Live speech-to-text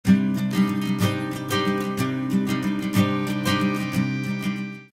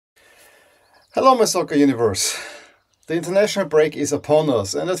Hello, my soccer universe. The international break is upon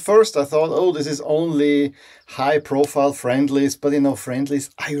us, and at first I thought, oh, this is only high profile friendlies, but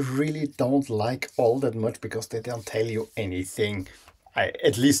friendlies I really don't like all that much because they don't tell you anything.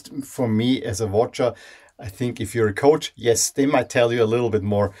 At least for me as a watcher, I think if you're a coach, yes, they might tell you a little bit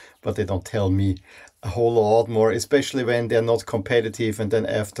more, but they don't tell me a whole lot more, especially when they're not competitive, and then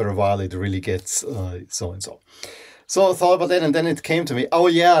after a while it really gets so and so. So I thought about that, and then it came to me, oh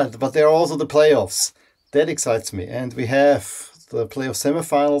yeah, but there are also the playoffs. That excites me. And we have the playoff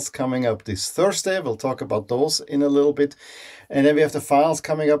semifinals coming up this Thursday. We'll talk about those in a little bit. And then we have the finals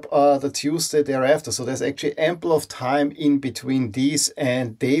coming up the Tuesday thereafter. So there's actually ample of time in between these,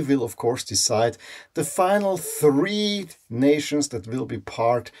 and they will, of course, decide the final three nations that will be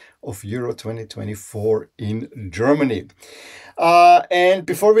part of Euro 2024 in Germany. And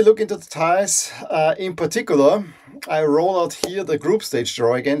before we look into the ties in particular, I roll out here the group stage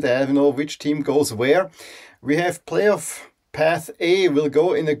draw again. I know which team goes where. We have playoff path A will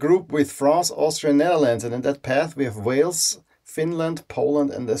go in a group with France, Austria, Netherlands. And in that path we have Wales, Finland,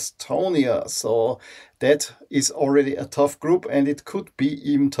 Poland, and Estonia. So that is already a tough group, and it could be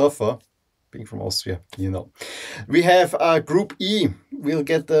even tougher. Being from Austria, We have Group E. We'll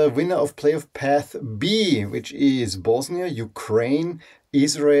get the winner of playoff path B, which is Bosnia, Ukraine,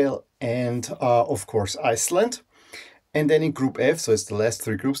 Israel, and of course Iceland. And then in Group F, so it's the last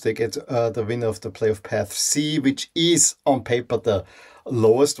three groups, they get the winner of the playoff path C, which is on paper the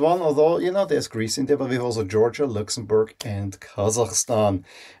lowest one, although, there's Greece in there, but we have also Georgia, Luxembourg, and Kazakhstan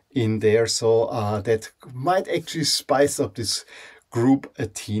in there. So that might actually spice up this group a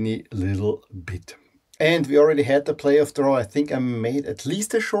teeny little bit. And we already had the playoff draw. I think I made at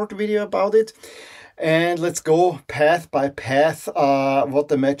least a short video about it. And let's go path by path what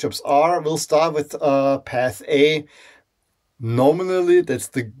the matchups are. We'll start with path A. Nominally, that's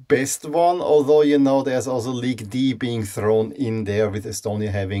the best one, although, there's also League D being thrown in there with Estonia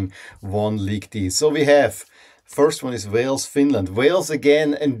having won League D. So we have, first one is Wales, Finland. Wales,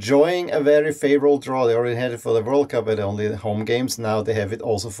 again, enjoying a very favorable draw. They already had it for the World Cup at only home games. Now they have it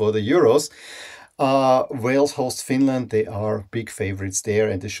also for the Euros. Wales host Finland. They are big favorites there,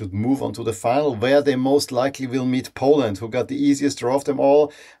 and they should move on to the final, where they most likely will meet Poland, who got the easiest draw of them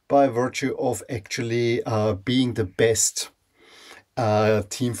all by virtue of actually being the best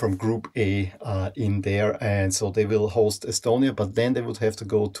team from Group A in there. And so they will host Estonia, but then they would have to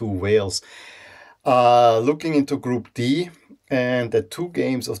go to Wales. Looking into Group D, and the two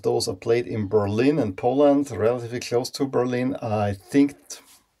games of those are played in Berlin and Poland, relatively close to Berlin. I think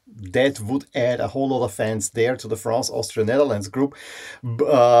that would add a whole lot of fans there to the France, Austria, Netherlands group.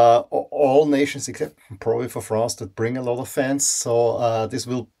 All nations except probably for France that bring a lot of fans. So this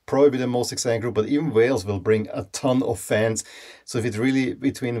will probably be the most exciting group, but even Wales will bring a ton of fans. So if it's really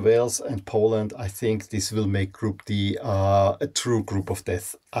between Wales and Poland, I think this will make Group D a true group of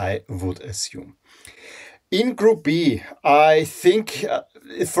death, I would assume. In Group B, I think,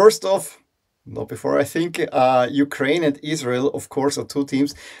 first off, not before I think, Ukraine and Israel, of course, are two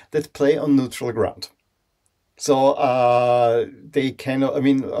teams that play on neutral ground. So they cannot,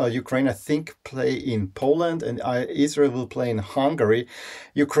 Ukraine, I think, play in Poland, and Israel will play in Hungary.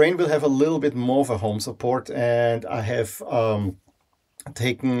 Ukraine will have a little bit more of a home support, and I have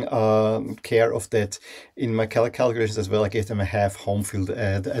taken care of that in my calculations as well. I gave them a half home field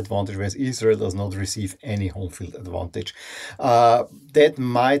advantage, whereas Israel does not receive any home field advantage. That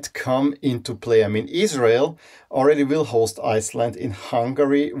might come into play. Israel already will host Iceland in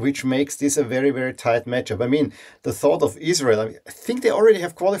Hungary, which makes this a very, very tight matchup. The thought of Israel, I think they already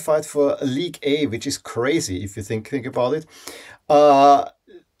have qualified for League A, which is crazy if you think about it.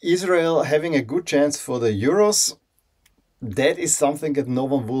 Israel having a good chance for the Euros, that is something that no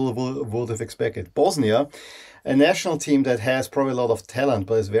one would have expected. Bosnia, a national team that has probably a lot of talent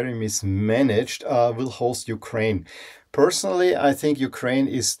but is very mismanaged, will host Ukraine. Personally, I think Ukraine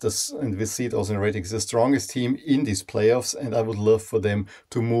is, and we see it also in ratings, the strongest team in these playoffs, and I would love for them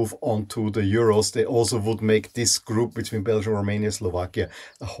to move on to the Euros. They also would make this group between Belgium, Romania, Slovakia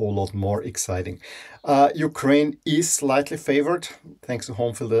a whole lot more exciting. Ukraine is slightly favored, thanks to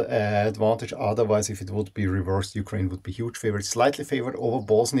home field advantage. Otherwise, if it would be reversed, Ukraine would be huge favorite. Slightly favored over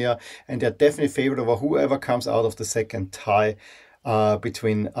Bosnia, and they're definitely favored over whoever comes out of the second tie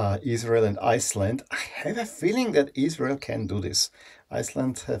between Israel and Iceland. I have a feeling that Israel can do this.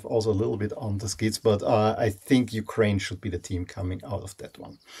 Iceland have also a little bit on the skids, but I think Ukraine should be the team coming out of that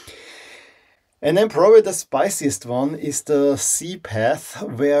one. And then probably the spiciest one is the C path,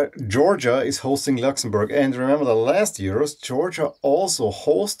 where Georgia is hosting Luxembourg. And remember the last Euros, Georgia also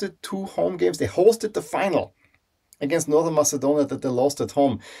hosted two home games. They hosted the final against Northern Macedonia that they lost at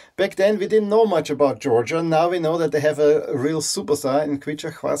home. Back then, we didn't know much about Georgia. Now we know that they have a real superstar in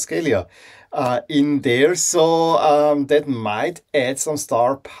Khvicha Kvaratskhelia in there, so that might add some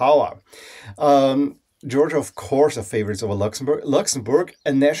star power. Georgia, of course, are favorites over Luxembourg. Luxembourg,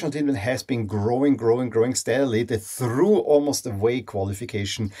 a national team that has been growing steadily. They threw almost away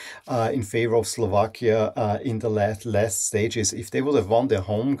qualification in favor of Slovakia in the last stages. If they would have won their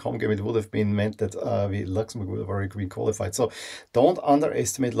home game, it would have been meant that Luxembourg would have already been qualified. So don't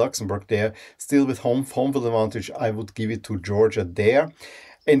underestimate Luxembourg there. Still with home field advantage, I would give it to Georgia there.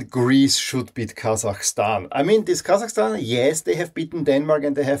 And Greece should beat Kazakhstan. I mean, this Kazakhstan, yes, they have beaten Denmark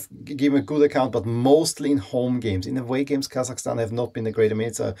and they have given a good account, but mostly in home games. In away games, Kazakhstan have not been a great. I mean,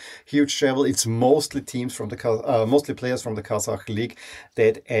 it's a huge travel. It's mostly teams from the mostly players from the Kazakh league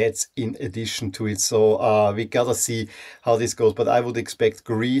that adds in addition to it. So we gotta see how this goes. But I would expect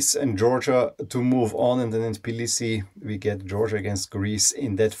Greece and Georgia to move on, and then in Tbilisi we get Georgia against Greece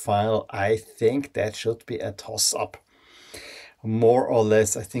in that final. I think that should be a toss-up. More or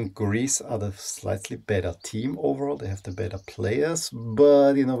less, I think Greece are the slightly better team overall. They have the better players,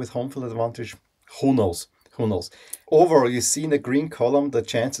 but you know, with home field advantage, who knows? Who knows? Overall, you see in the green column the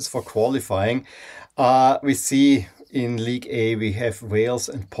chances for qualifying. We see in League A, we have Wales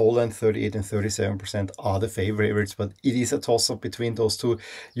and Poland, 38 and 37% are the favorites, but it is a toss-up between those two.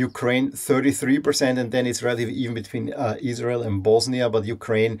 Ukraine, 33%, and then it's relatively even between Israel and Bosnia, but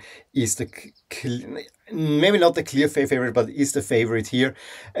Ukraine is the maybe not the clear favorite, but is the favorite here.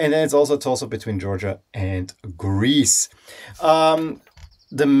 And then it's also a toss-up between Georgia and Greece.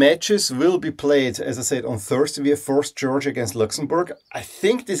 The matches will be played, as I said, on Thursday. We have first Georgia against Luxembourg. I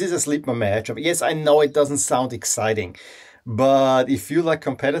think this is a sleeper matchup. Yes, I know it doesn't sound exciting, but if you like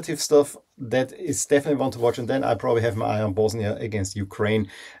competitive stuff, that is definitely one to watch. And then I probably have my eye on Bosnia against Ukraine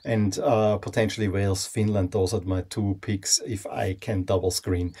and potentially Wales, Finland. Those are my two picks if I can double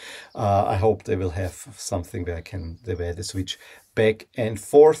screen. I hope they will have something where they switch back and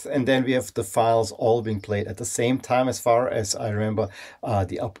forth. And then we have the finals all being played at the same time, as far as I remember,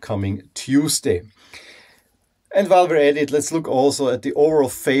 the upcoming Tuesday. And while we're at it, let's look also at the overall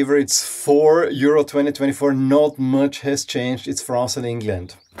favorites for Euro 2024. Not much has changed. It's France and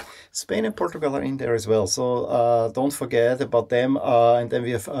England. Spain and Portugal are in there as well, so don't forget about them. And then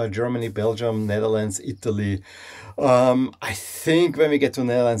we have Germany, Belgium, Netherlands, Italy. I think when we get to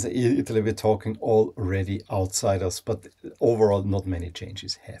Netherlands, Italy, we're talking already outsiders, but overall not many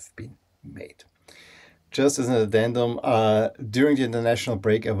changes have been made. Just as an addendum, during the international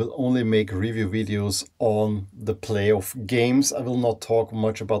break, I will only make review videos on the playoff games. I will not talk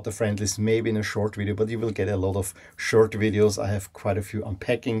much about the friendlies, maybe in a short video, but you will get a lot of short videos. I have quite a few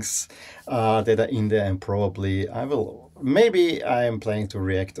unpackings that are in there, and probably maybe I am planning to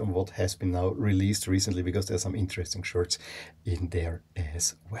react on what has been now released recently, because there's some interesting shirts in there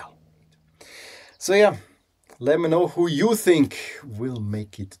as well. So yeah, let me know who you think will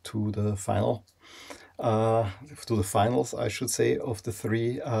make it to the final. To the finals, I should say, of the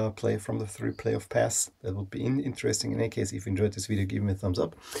three playoff paths. That would be interesting. In any case, if you enjoyed this video, give me a thumbs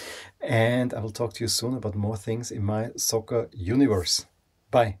up, and I will talk to you soon about more things in my soccer universe.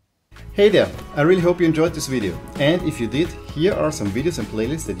 Bye. Hey there, I really hope you enjoyed this video, and if you did, here are some videos and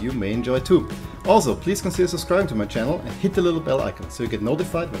playlists that you may enjoy too. Also, please consider subscribing to my channel and hit the little bell icon so you get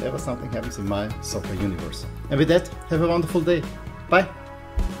notified whenever something happens in my soccer universe. And with that, have a wonderful day. Bye.